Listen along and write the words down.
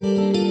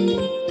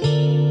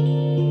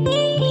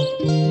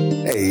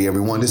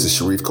everyone, this is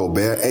Sharif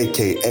Colbert,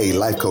 aka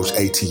Life Coach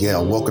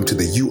ATL. Welcome to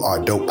the You Are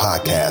Dope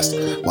podcast,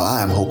 where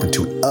I am hoping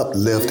to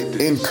uplift,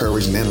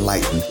 encourage, and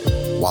enlighten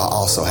while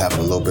also having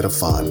a little bit of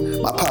fun.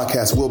 My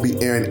podcast will be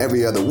airing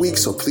every other week,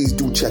 so please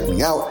do check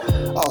me out.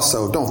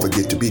 Also, don't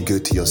forget to be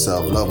good to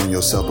yourself, love on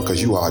yourself,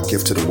 because you are a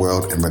gift to the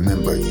world. And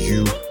remember,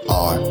 you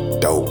are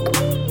dope.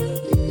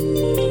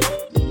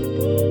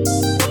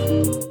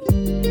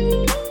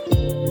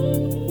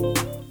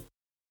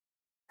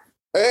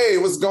 Hey,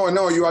 what's going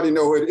on? You already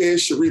know who it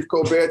is, Sharif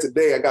Colbert.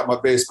 Today, I got my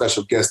very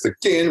special guest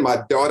again, my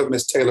daughter,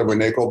 Miss Taylor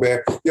Renee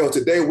Colbert.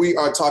 Today we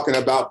are talking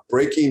about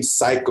breaking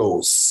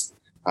cycles.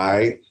 All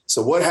right.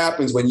 So what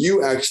happens when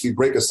you actually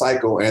break a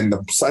cycle, and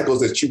the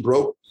cycles that you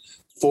broke,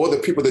 for the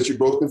people that you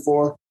broke them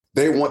for,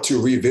 they want to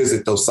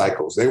revisit those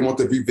cycles. They want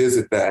to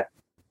revisit that.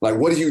 Like,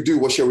 what do you do?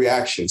 What's your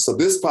reaction? So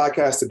this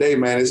podcast today,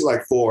 man, is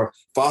like for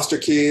foster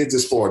kids,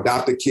 it's for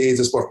adopted kids,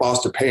 it's for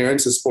foster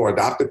parents, it's for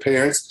adopted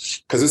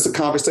parents, because it's a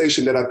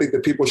conversation that I think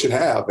that people should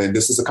have. And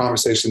this is a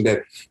conversation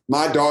that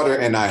my daughter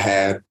and I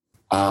had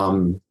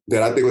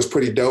that I think was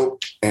pretty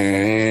dope.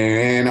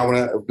 And I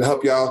want to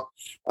help y'all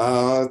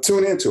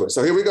tune into it.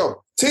 So here we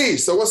go. T,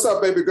 so what's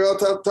up, baby girl?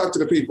 Talk to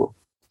the people.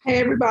 Hey,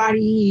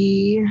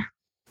 everybody.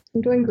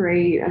 I'm doing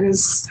great. I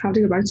just have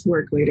to go back to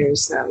work later,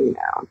 so,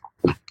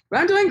 But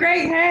I'm doing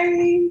great.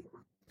 Hey.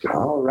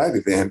 All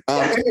righty then.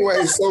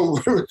 Anyway, so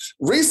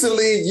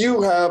recently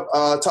you have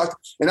talked,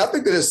 and I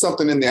think that there's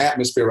something in the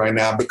atmosphere right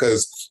now,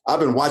 because I've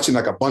been watching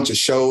like a bunch of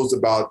shows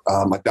about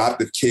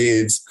adoptive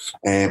kids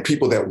and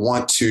people that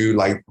want to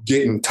like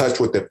get in touch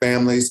with their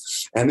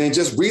families. And then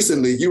just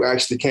recently you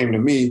actually came to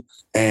me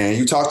and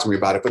you talked to me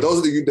about it. For those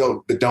of you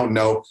that don't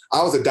know,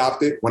 I was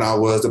adopted when I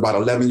was about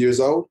 11 years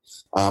old.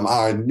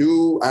 I had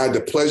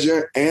the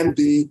pleasure and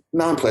the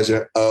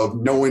non-pleasure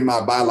of knowing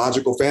my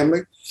biological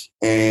family.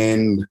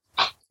 And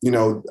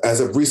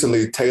as of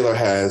recently, Taylor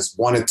has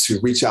wanted to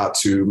reach out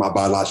to my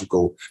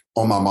biological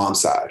on my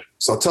mom's side.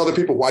 So tell the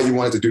people why you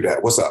wanted to do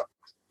that. What's up?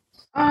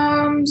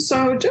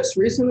 So just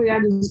recently,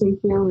 I've just been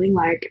feeling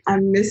like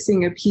I'm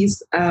missing a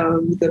piece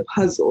of the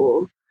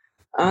puzzle.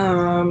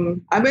 I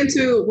went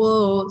to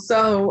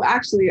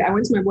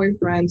my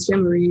boyfriend's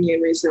family reunion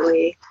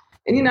recently.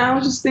 And, I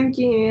was just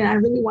thinking, I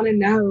really want to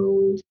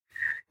know,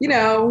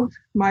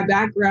 my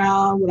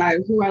background,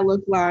 who I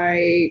look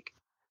like.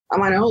 I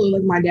might not look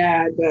like my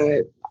dad,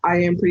 but I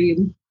am a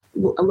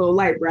little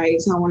light, right?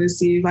 So I want to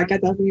see if I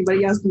got that from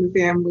anybody else in the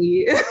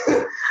family,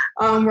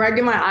 where I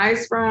get my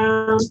eyes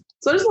from.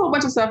 So there's a whole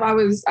bunch of stuff I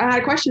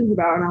had questions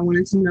about, and I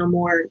wanted to know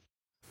more.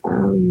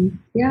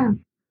 Yeah.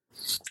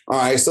 All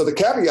right. So the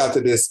caveat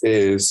to this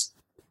is,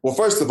 well,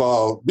 first of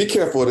all, be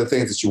careful of the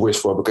things that you wish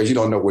for, because you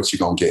don't know what you're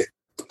going to get.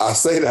 I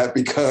say that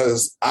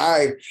because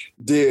I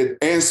did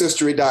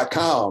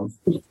Ancestry.com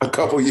a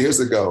couple years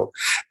ago.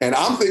 And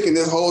I'm thinking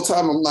this whole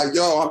time, I'm like,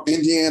 yo, I'm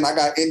Indian. I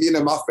got Indian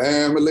in my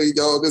family.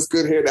 Yo, this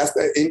good hair. That's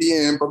that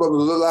Indian. Blah, blah,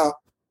 blah, blah,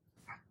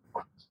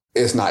 blah.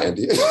 It's not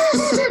Indian.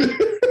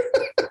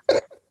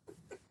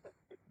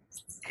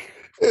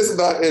 It's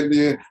not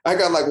Indian. I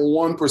got like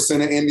 1%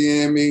 of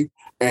Indian in me.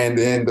 And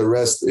then the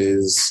rest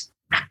is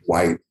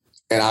white.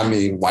 And I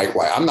mean white.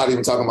 I'm not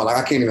even talking about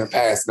I can't even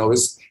pass. No,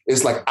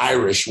 it's like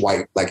Irish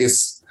white. Like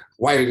it's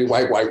white.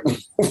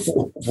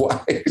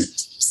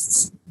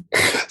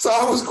 So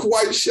I was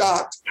quite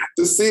shocked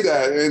to see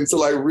that and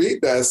to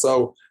read that.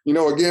 So,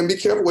 again, be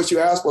careful what you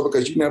ask for,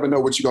 because you never know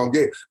what you're going to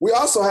get. We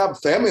also have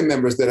family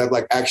members that have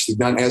actually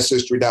done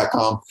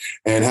Ancestry.com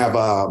and have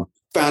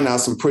found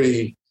out some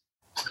pretty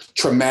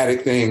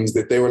traumatic things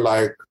that they were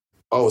like,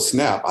 oh,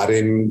 snap, I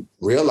didn't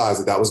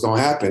realize that was going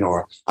to happen,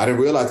 or I didn't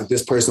realize that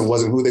this person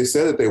wasn't who they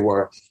said that they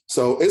were.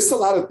 So it's a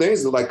lot of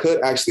things that could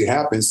actually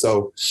happen.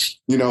 So,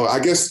 I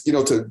guess,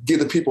 to give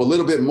the people a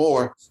little bit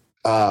more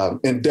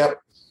in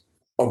depth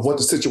of what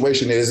the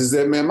situation is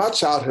that, man, my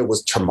childhood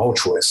was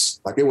tumultuous.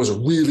 It was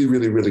really,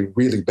 really, really,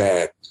 really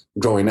bad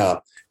growing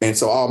up. And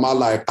so all my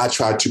life, I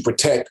tried to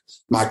protect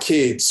my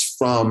kids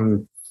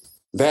from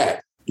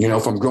that,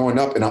 from growing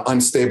up in an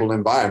unstable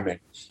environment.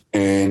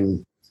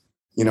 And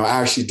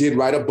I actually did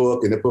write a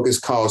book, and the book is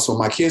called So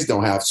My Kids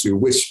Don't Have To,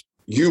 which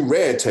you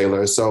read,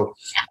 Taylor. So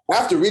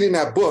after reading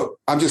that book,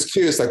 I'm just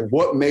curious,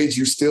 what made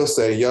you still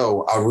say,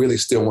 yo, I really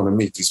still want to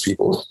meet these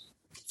people?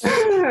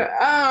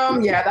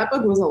 Yeah, that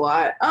book was a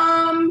lot.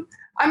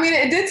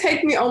 It did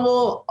take me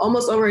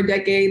almost over a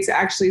decade to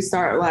actually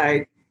start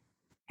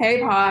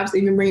hey, Pops,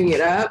 even bringing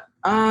it up.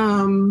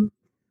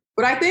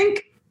 But I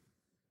think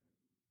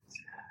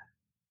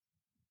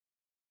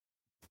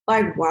why?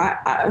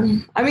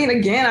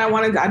 Again, I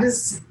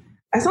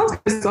sound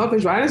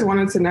selfish, but I just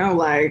wanted to know,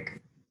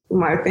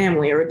 my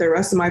family or the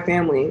rest of my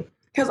family.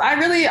 Because I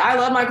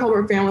love my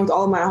Colbert family with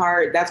all of my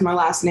heart. That's my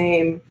last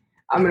name.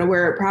 I'm going to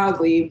wear it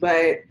proudly.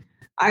 But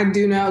I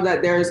do know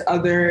that there's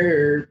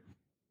other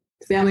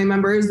family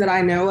members that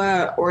I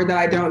know or that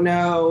I don't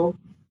know.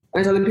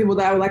 There's other people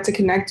that I would like to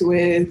connect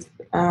with.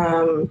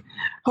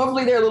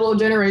 Hopefully they're little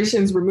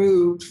generations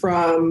removed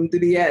from the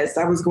BS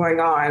that was going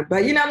on.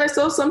 But, there's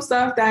still some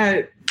stuff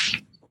that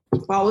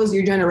follows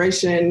you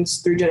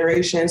generations through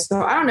generations.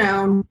 So I don't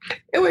know.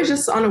 It was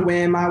just on a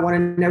whim. I want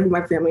to know who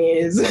my family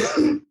is.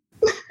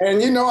 And,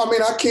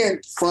 I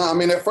can't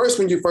front. At first,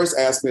 when you first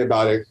asked me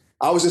about it,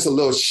 I was just a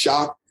little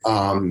shocked.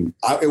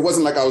 It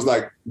wasn't like I was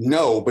like,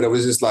 no, but it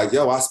was just like,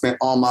 yo, I spent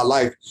all my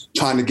life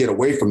trying to get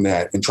away from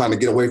that and trying to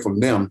get away from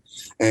them.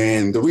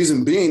 And the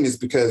reason being is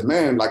because,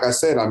 man, like I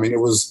said, it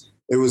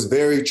was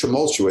very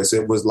tumultuous.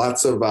 It was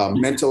lots of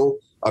mental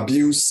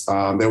abuse.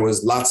 There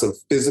was lots of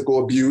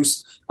physical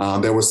abuse.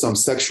 There was some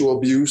sexual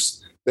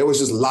abuse. There was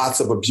just lots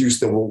of abuse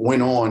that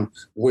went on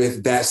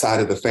with that side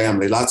of the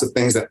family. Lots of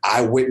things that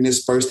I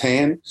witnessed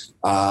firsthand.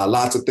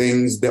 Lots of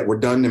things that were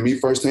done to me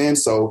firsthand.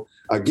 So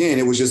again,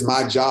 it was just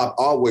my job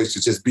always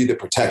to just be the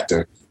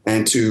protector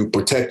and to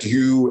protect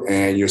you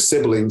and your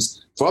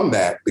siblings from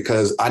that,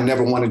 because I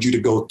never wanted you to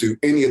go through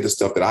any of the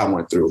stuff that I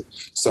went through.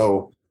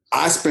 So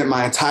I spent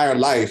my entire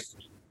life,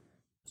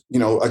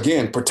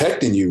 again,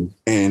 protecting you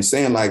and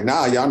saying like,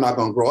 nah, y'all not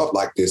going to grow up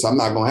like this. I'm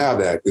not going to have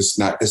that. It's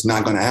not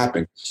going to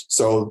happen.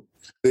 So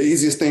the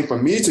easiest thing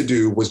for me to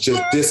do was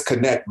just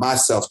disconnect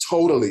myself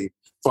totally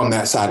from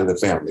that side of the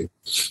family.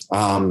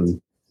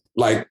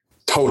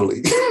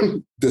 Totally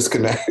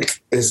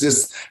disconnect. It's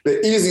just the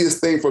easiest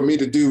thing for me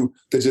to do,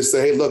 to just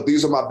say, hey, look,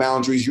 these are my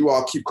boundaries. You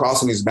all keep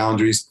crossing these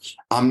boundaries.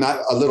 I'm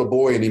not a little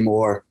boy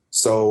anymore.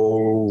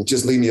 So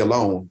just leave me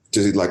alone.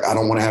 Just like, I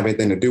don't want to have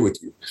anything to do with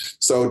you.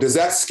 So does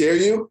that scare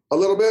you a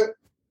little bit?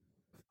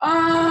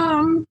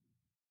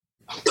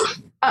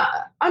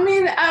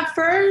 At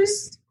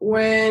first,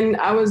 when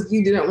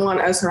you didn't want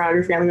us around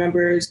your family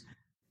members,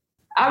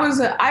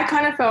 I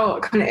kind of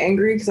felt kind of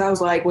angry because I was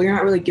like, well, you're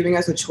not really giving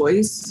us a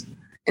choice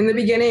in the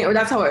beginning, or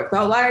that's how it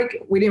felt like.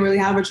 We didn't really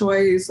have a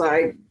choice.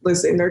 Like,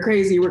 listen, they're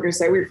crazy. We're going to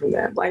stay away from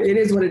them. Like, it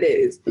is what it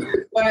is.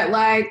 But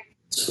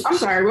I'm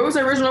sorry, what was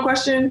the original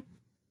question?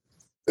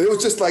 It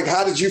was just like,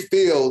 how did you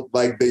feel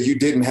like that you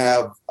didn't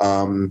have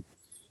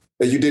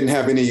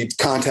any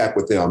contact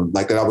with them,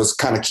 like that I was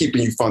kind of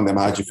keeping you from them?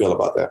 How did you feel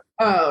about that?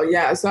 Oh,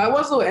 yeah. So I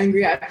was a little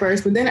angry at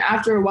first, but then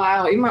after a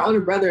while, even my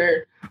older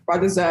brother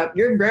brought this up.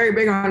 You're very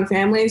big on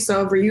family.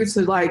 So for you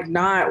to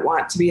not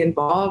want to be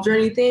involved or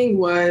anything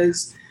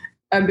was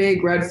a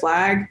big red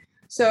flag.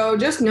 So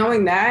just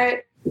knowing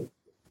that,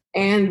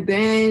 and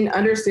then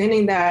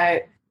understanding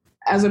that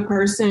as a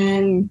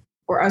person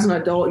or as an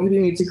adult, you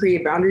need to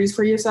create boundaries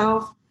for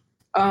yourself.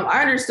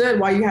 I understood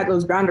why you had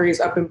those boundaries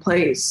up in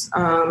place.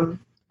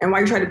 And why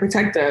you try to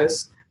protect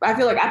us. But I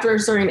feel like after a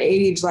certain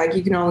age,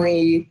 you can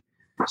only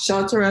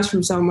shelter us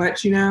from so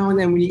much, and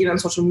then when you get on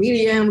social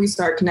media and we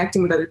start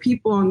connecting with other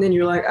people, and then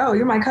you're like, oh,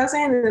 you're my cousin.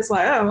 And it's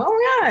like, oh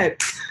my God.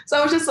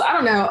 So it's just, I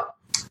don't know.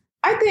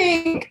 I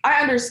think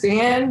I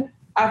understand.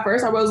 At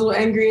first I was a little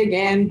angry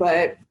again,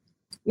 but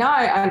now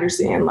I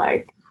understand,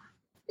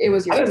 it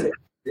was your cousin.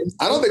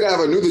 I don't think I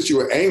ever knew that you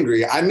were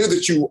angry. I knew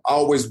that you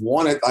always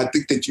I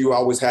think that you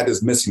always had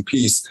this missing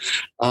piece.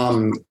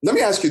 Let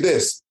me ask you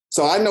this.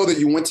 So I know that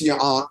you went to your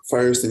aunt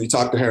first and you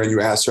talked to her and you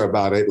asked her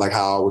about it, like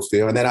how I would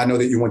feel. And then I know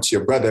that you went to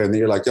your brother and then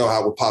you're like, yo,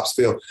 how would Pops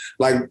feel?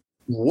 Like,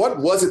 what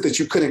was it that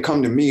you couldn't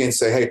come to me and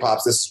say, hey,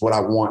 Pops, this is what I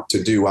want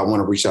to do. I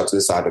want to reach out to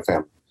this side of the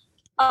family.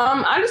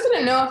 I just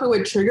didn't know if it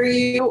would trigger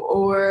you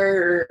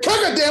or...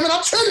 Trigger, damn it,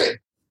 I'm triggered.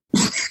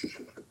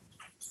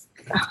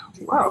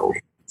 Whoa.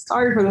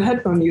 Sorry for the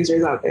headphone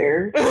users out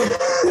there.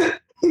 That's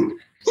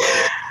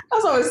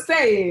what I was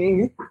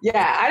saying.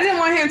 Yeah, I didn't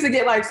want him to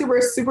get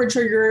super, super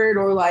triggered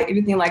or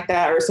anything like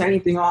that, or set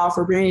anything off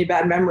or bring any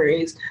bad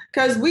memories.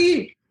 Because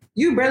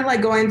you barely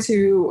going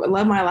to, I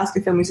love my Alaska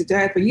family to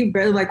death, but you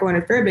barely going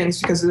to Fairbanks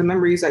because of the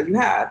memories that you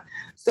have.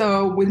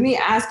 So with me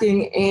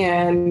asking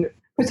and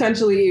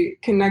potentially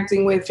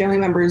connecting with family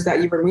members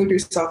that you've removed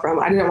yourself from,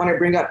 I didn't want to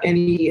bring up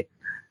any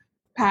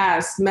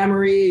past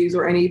memories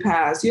or any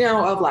past,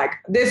 of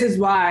this is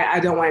why I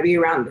don't want to be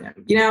around them,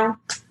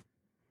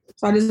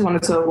 So I just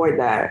wanted to avoid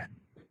that.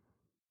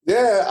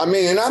 Yeah,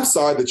 and I'm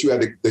sorry that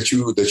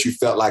you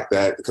felt like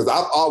that, because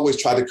I've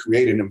always tried to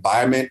create an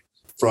environment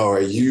for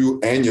you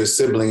and your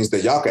siblings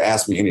that y'all could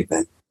ask me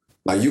anything.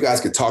 Like, you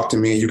guys could talk to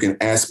me and you can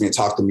ask me and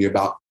talk to me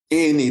about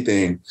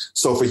anything.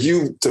 So for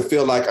you to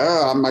feel like,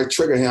 I might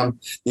trigger him,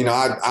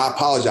 I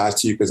apologize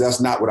to you, because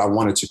that's not what I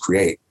wanted to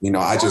create.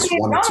 I just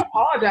wanted to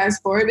apologize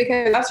for it,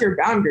 because that's your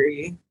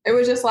boundary. It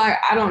was just I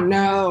don't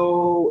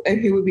know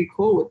if he would be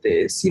cool with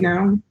this,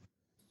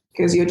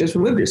 because you just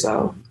removed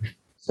yourself.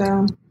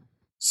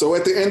 So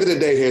at the end of the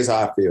day, here's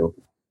how I feel.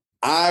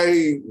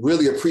 I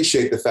really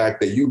appreciate the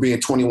fact that you being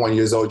 21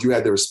 years old, you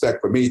had the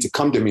respect for me to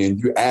come to me and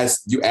you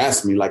asked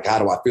me, how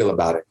do I feel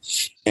about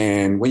it?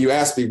 And when you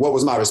asked me, what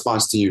was my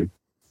response to you?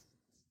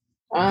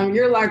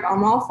 You're like,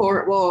 I'm all for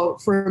it. Well,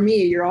 for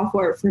me, you're all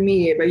for it for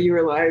me. But you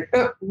were like,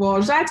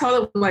 well, should I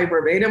tell them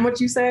verbatim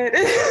what you said?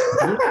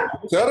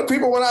 Tell the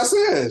people what I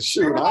said.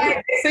 Shoot,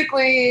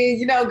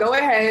 basically, go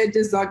ahead,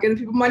 just start giving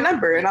people my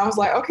number. And I was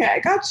like, okay, I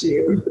got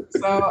you.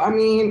 So,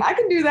 I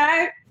can do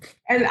that.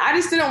 And I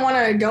just didn't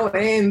want to go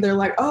in. They're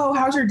like, oh,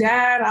 how's your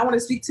dad? I want to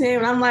speak to him.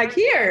 And I'm like,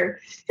 here's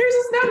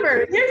his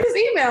number. Here's his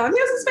email. And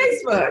here's his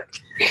Facebook.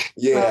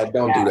 Yeah,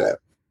 don't do that.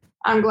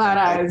 I'm glad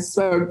I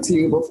spoke to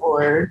you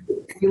before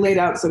you laid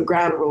out some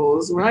ground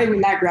rules. We're not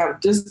even that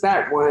ground, just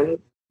that one.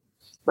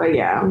 But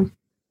yeah.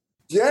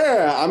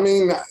 Yeah, I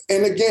mean,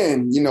 and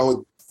again,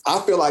 I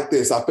feel like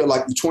this. I feel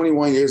like you're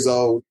 21 years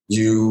old.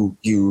 You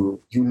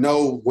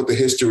know what the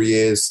history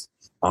is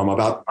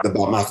about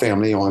my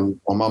family on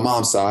my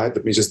mom's side.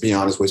 Let me just be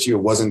honest with you.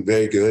 It wasn't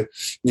very good,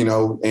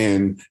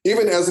 and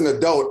even as an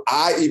adult,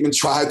 I even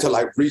tried to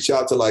like reach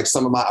out to like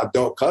some of my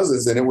adult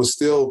cousins, and it was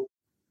still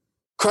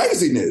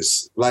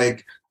craziness.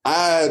 Like I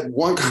had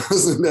one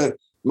cousin that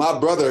my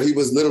brother, he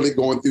was literally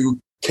going through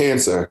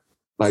cancer.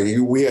 Like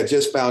we had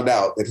just found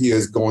out that he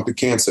is going through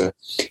cancer,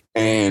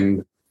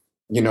 and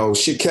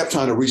she kept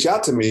trying to reach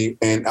out to me,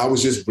 and I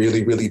was just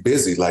really, really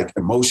busy, like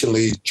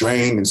emotionally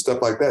drained and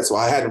stuff like that. So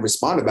I hadn't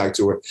responded back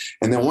to her.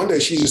 And then one day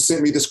she just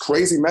sent me this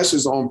crazy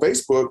message on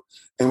Facebook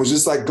and was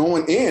just like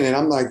going in. And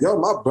I'm like, yo,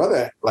 my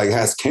brother like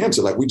has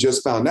cancer. Like we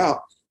just found out,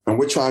 and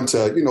we're trying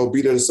to,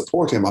 be there to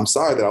support him. I'm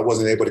sorry that I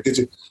wasn't able to get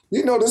you.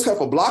 This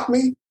heifer blocked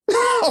me.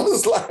 I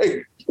was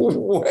like,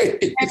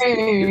 wait.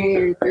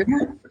 Hey.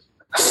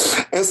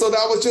 And so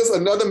that was just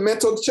another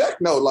mental check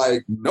note.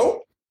 Like,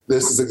 nope.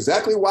 This is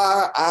exactly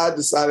why I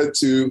decided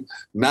to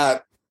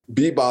not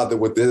be bothered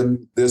with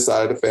this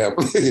side of the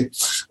family.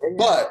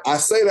 But I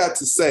say that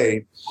to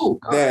say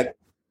that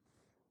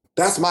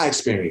that's my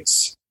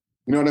experience.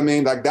 You know what I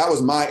mean? Like that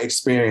was my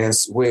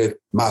experience with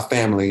my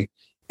family.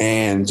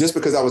 And just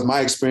because that was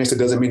my experience, it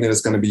doesn't mean that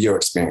it's going to be your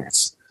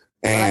experience.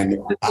 And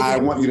I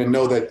want you to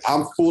know that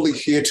I'm fully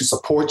here to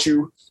support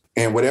you.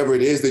 And whatever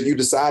it is that you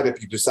decide,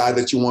 if you decide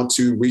that you want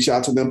to reach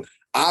out to them,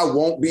 I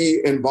won't be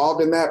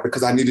involved in that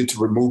because I needed to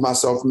remove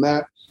myself from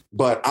that.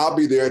 But I'll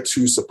be there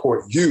to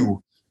support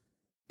you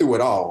through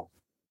it all.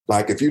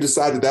 Like if you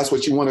decide that that's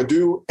what you want to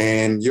do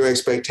and your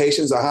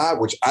expectations are high,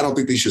 which I don't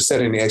think they should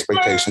set any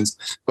expectations.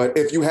 But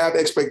if you have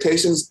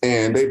expectations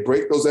and they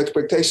break those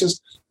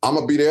expectations, I'm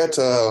going to be there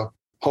to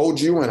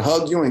hold you and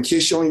hug you and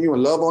kiss on you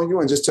and love on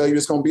you and just tell you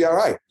it's going to be all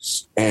right.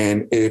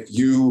 And if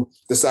you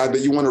decide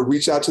that you want to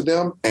reach out to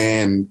them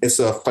and it's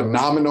a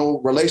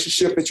phenomenal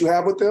relationship that you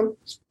have with them,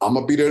 I'm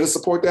going to be there to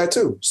support that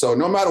too. So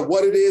no matter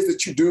what it is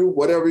that you do,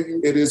 whatever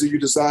it is that you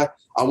decide,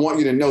 I want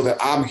you to know that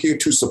I'm here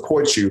to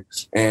support you.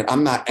 And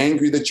I'm not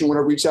angry that you want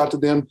to reach out to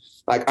them.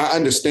 Like I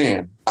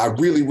understand. I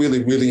really,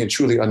 really, really and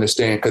truly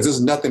understand, because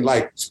there's nothing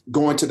like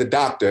going to the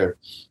doctor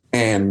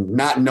and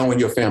not knowing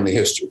your family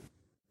history.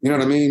 You know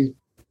what I mean?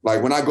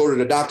 Like when I go to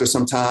the doctor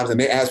sometimes and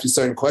they ask me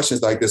certain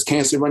questions like, does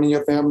cancer run in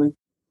your family?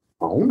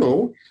 I don't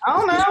know. I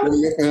don't know.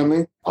 In your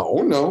family? I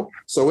don't know.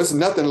 So it's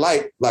nothing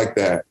like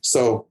that.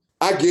 So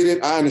I get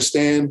it. I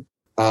understand.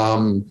 I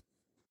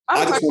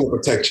just want to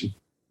protect you.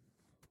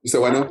 You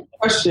said what now?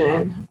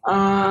 Question.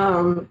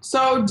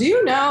 So do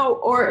you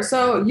know, or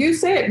so you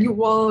said you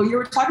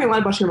were talking a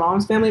lot about your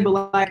mom's family,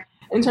 but like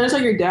in terms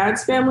of your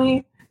dad's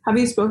family, have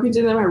you spoken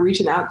to them or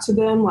reaching out to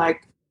them?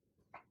 Like,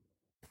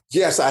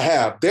 yes, I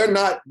have. They're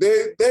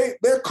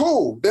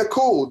cool. They're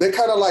cool. They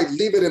kind of like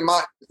leave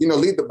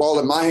the ball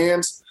in my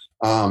hands.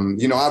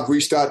 I've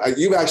reached out.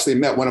 You've actually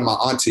met one of my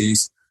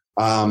aunties.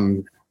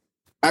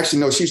 Actually,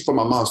 no, she's from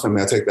my mom's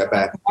family. I take that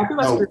back. I feel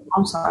like your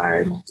mom's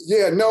side.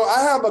 Yeah, no,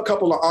 I have a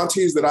couple of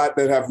aunties that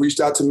have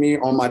reached out to me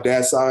on my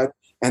dad's side.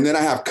 And then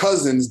I have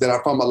cousins that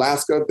are from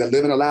Alaska, that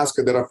live in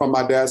Alaska, that are from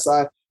my dad's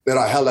side, that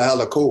are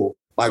hella cool.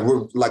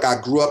 Like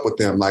I grew up with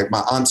them. Like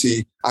my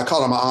auntie, I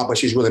call her my aunt, but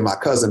she's really my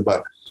cousin.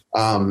 But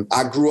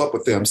I grew up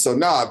with them. So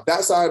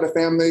that side of the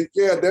family,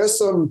 yeah, there's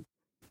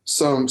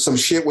some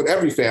shit with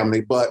every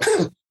family, but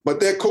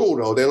they're cool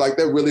though.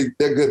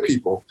 They're good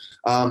people.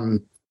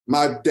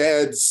 My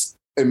dad's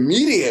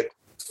immediate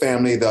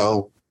family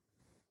though,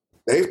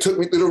 they took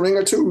me through the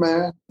ringer too,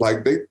 man.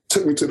 Like they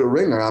took me to the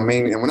ringer. I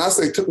mean, and when I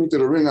say took me to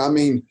the ringer, I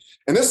mean,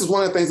 and this is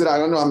one of the things that I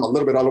don't know, I'm a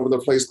little bit all over the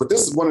place, but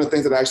this is one of the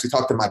things that I actually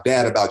talked to my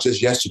dad about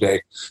just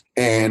yesterday.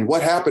 And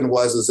what happened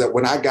is that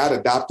when I got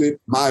adopted,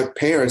 my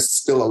parents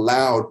still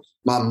allowed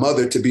my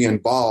mother to be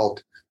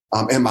involved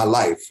in my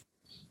life.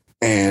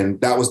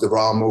 And that was the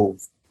wrong move.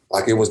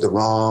 Like it was the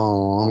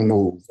wrong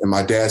move. And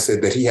my dad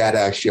said that he had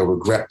actually a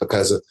regret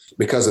because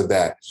of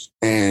that.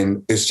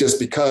 And it's just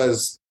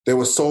because there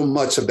was so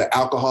much of the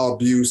alcohol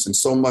abuse and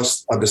so much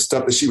of the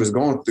stuff that she was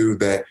going through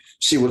that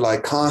she would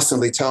like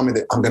constantly tell me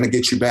that I'm going to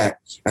get you back.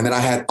 And then I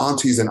had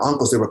aunties and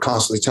uncles that were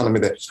constantly telling me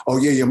that, oh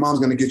yeah, your mom's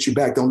going to get you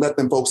back. Don't let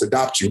them folks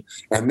adopt you.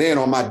 And then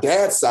on my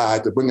dad's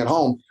side, to bring it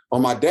home,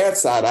 on my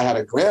dad's side, I had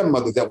a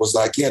grandmother that was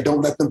like, yeah,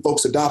 don't let them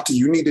folks adopt you.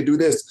 You need to do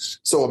this.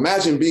 So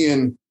imagine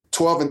being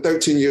 12 and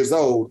 13 years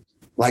old,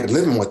 like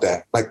living with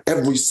that, like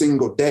every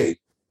single day,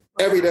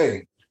 every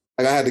day.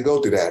 Like I had to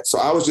go through that. So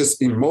I was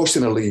just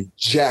emotionally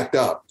jacked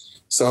up.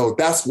 So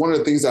that's one of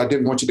the things that I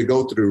didn't want you to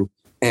go through.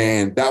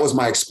 And that was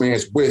my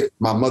experience with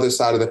my mother's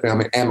side of the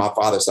family and my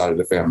father's side of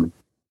the family.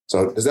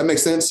 So does that make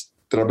sense?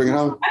 Did I bring it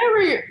home?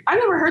 I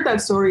never heard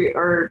that story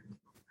or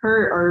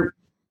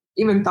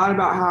even thought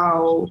about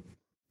how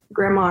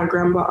Grandma and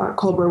Grandpa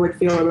Colbert would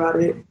feel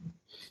about it.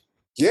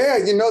 Yeah,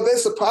 they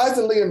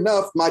surprisingly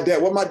enough,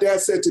 what my dad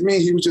said to me,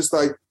 he was just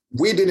like,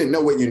 we didn't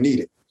know what you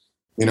needed.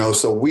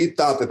 So we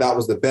thought that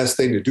was the best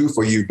thing to do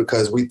for you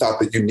because we thought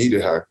that you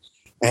needed her.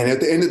 And at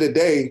the end of the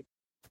day,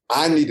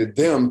 I needed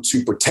them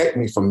to protect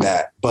me from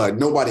that, but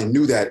nobody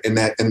knew that in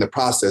the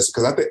process,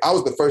 because I think I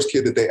was the first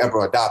kid that they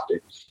ever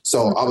adopted.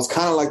 So I was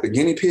kind of like the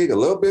guinea pig a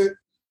little bit.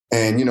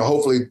 And,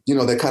 hopefully,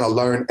 they kind of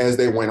learned as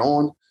they went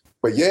on.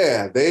 But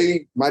yeah,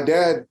 my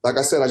dad, like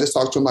I said, I just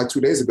talked to him like 2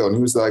 days ago, and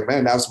he was like,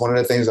 man, that's one of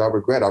the things I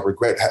regret. I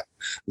regret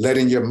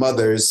letting your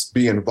mothers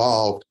be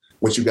involved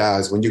with you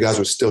guys when you guys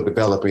were still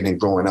developing and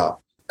growing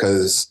up,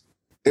 because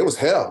it was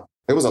hell.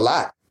 It was a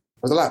lot.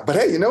 It was a lot. But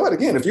hey, you know what?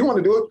 Again, if you want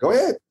to do it, go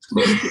ahead.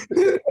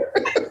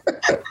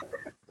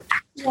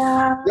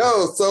 Yeah.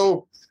 Yo,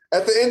 so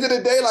at the end of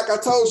the day, like I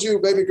told you,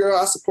 baby girl,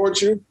 I support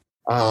you.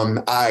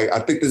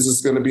 I think this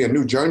is going to be a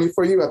new journey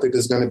for you. I think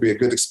this is going to be a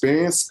good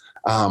experience.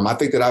 I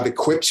think that I've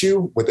equipped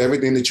you with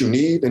everything that you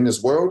need in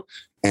this world.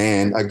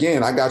 And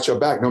again, I got your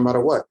back no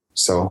matter what.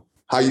 So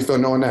how you feel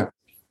knowing that?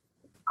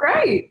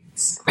 Great.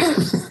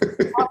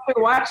 I'll be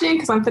watching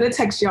because I'm going to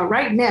text y'all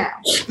right now.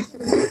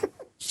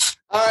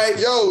 All right,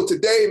 yo,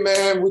 today,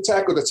 man, we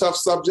tackled a tough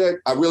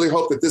subject. I really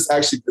hope that this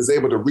actually is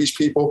able to reach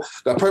people.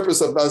 The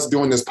purpose of us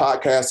doing this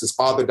podcast is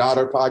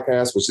father-daughter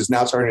podcast, which is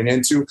now turning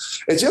into.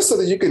 It's just so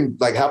that you can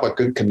have a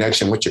good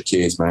connection with your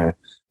kids, man.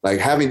 Like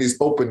having these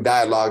open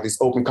dialogue, these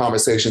open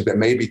conversations that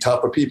may be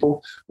tough for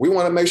people. We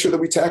want to make sure that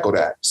we tackle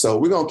that. So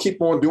we're going to keep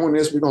on doing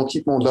this. We're going to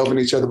keep on loving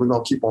each other. We're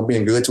going to keep on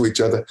being good to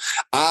each other.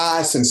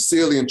 I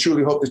sincerely and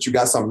truly hope that you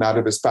got something out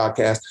of this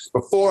podcast.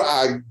 Before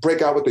I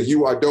break out with the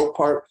You Are Dope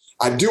part,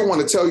 I do want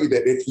to tell you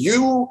that if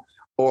you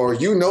or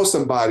you know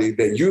somebody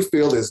that you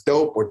feel is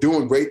dope or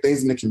doing great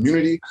things in the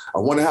community, I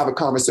want to have a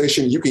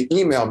conversation, you can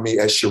email me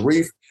at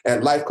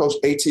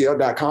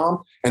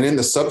Sharif@lifecoachatl.com. And in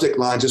the subject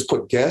line, just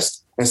put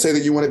guest and say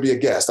that you want to be a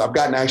guest. I've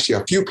gotten actually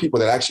a few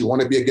people that actually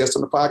want to be a guest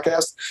on the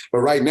podcast. But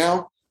right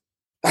now,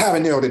 I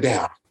haven't narrowed it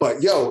down.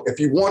 But yo, if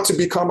you want to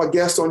become a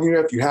guest on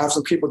here, if you have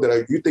some people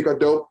that you think are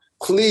dope,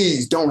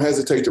 please don't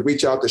hesitate to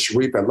reach out to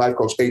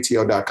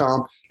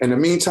Sharif@lifecoachatl.com. In the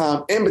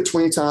meantime, in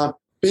between time,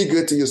 be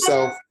good to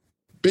yourself.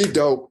 Be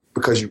dope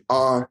because you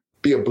are.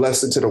 Be a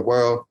blessing to the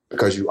world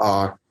because you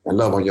are. And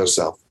love on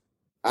yourself.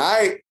 All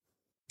right.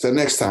 Till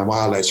next time,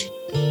 I'll let you.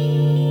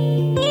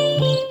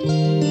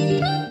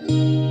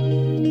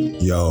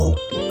 Yo,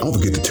 don't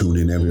forget to tune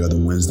in every other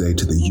Wednesday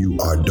to the You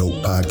Are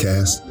Dope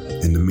podcast.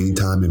 In the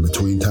meantime, in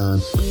between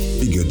time,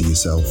 be good to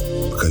yourself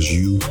because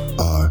you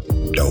are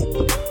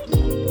dope.